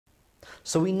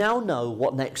So we now know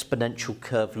what an exponential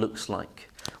curve looks like.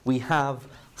 We have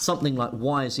something like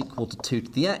y is equal to 2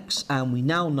 to the x, and we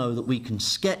now know that we can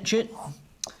sketch it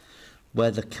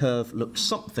where the curve looks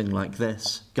something like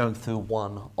this, going through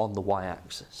 1 on the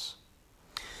y-axis.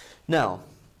 Now,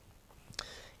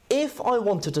 if I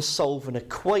wanted to solve an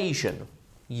equation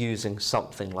using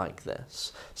something like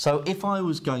this, so if I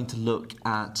was going to look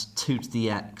at 2 to the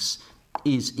x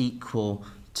is equal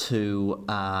to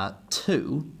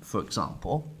 2, for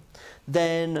example,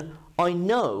 then I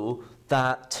know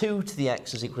that 2 to the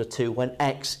x is equal to 2 when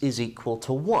x is equal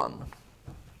to 1.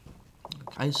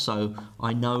 Okay, so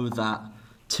I know that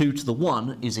 2 to the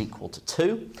 1 is equal to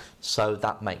 2, so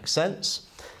that makes sense.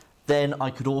 Then I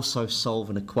could also solve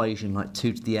an equation like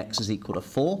 2 to the x is equal to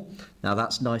 4. Now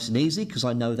that's nice and easy because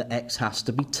I know that x has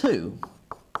to be 2.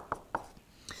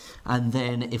 And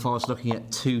then if I was looking at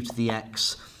 2 to the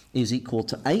x is equal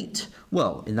to 8,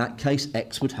 well, in that case,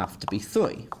 x would have to be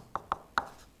 3.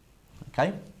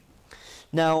 Okay?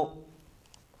 Now,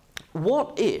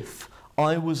 what if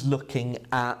I was looking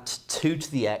at 2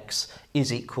 to the x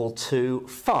is equal to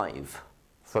 5,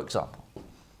 for example?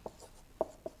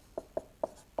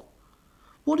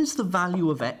 What is the value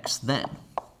of x then?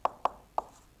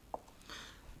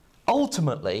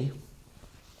 Ultimately,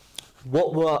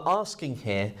 what we're asking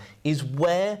here is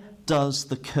where does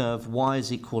the curve y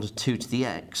is equal to 2 to the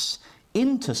x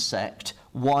intersect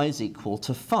y is equal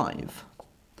to 5?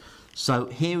 So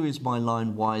here is my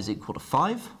line y is equal to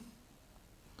 5.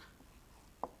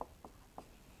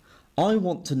 I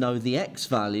want to know the x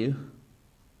value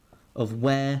of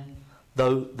where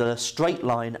the straight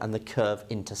line and the curve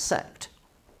intersect.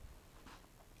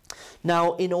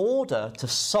 Now, in order to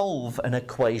solve an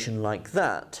equation like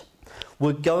that,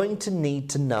 we're going to need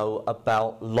to know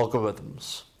about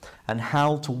logarithms and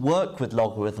how to work with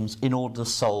logarithms in order to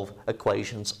solve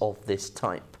equations of this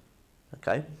type.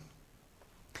 Okay?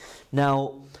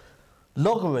 Now,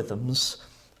 logarithms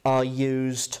are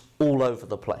used all over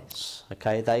the place.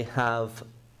 Okay? They have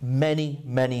many,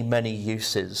 many, many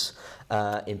uses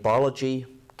in biology,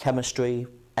 chemistry,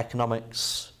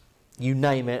 economics. You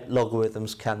name it,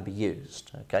 logarithms can be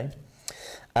used, okay?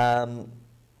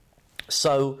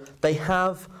 So they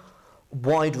have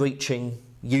wide-reaching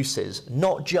uses,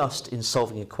 not just in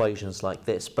solving equations like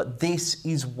this, but this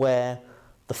is where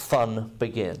the fun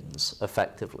begins,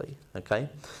 effectively, okay?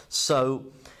 So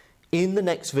in the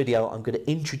next video, I'm going to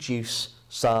introduce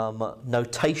some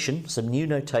notation, some new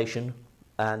notation,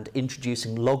 and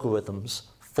introducing logarithms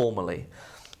formally.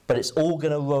 But it's all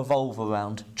going to revolve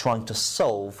around trying to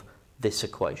solve this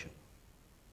equation.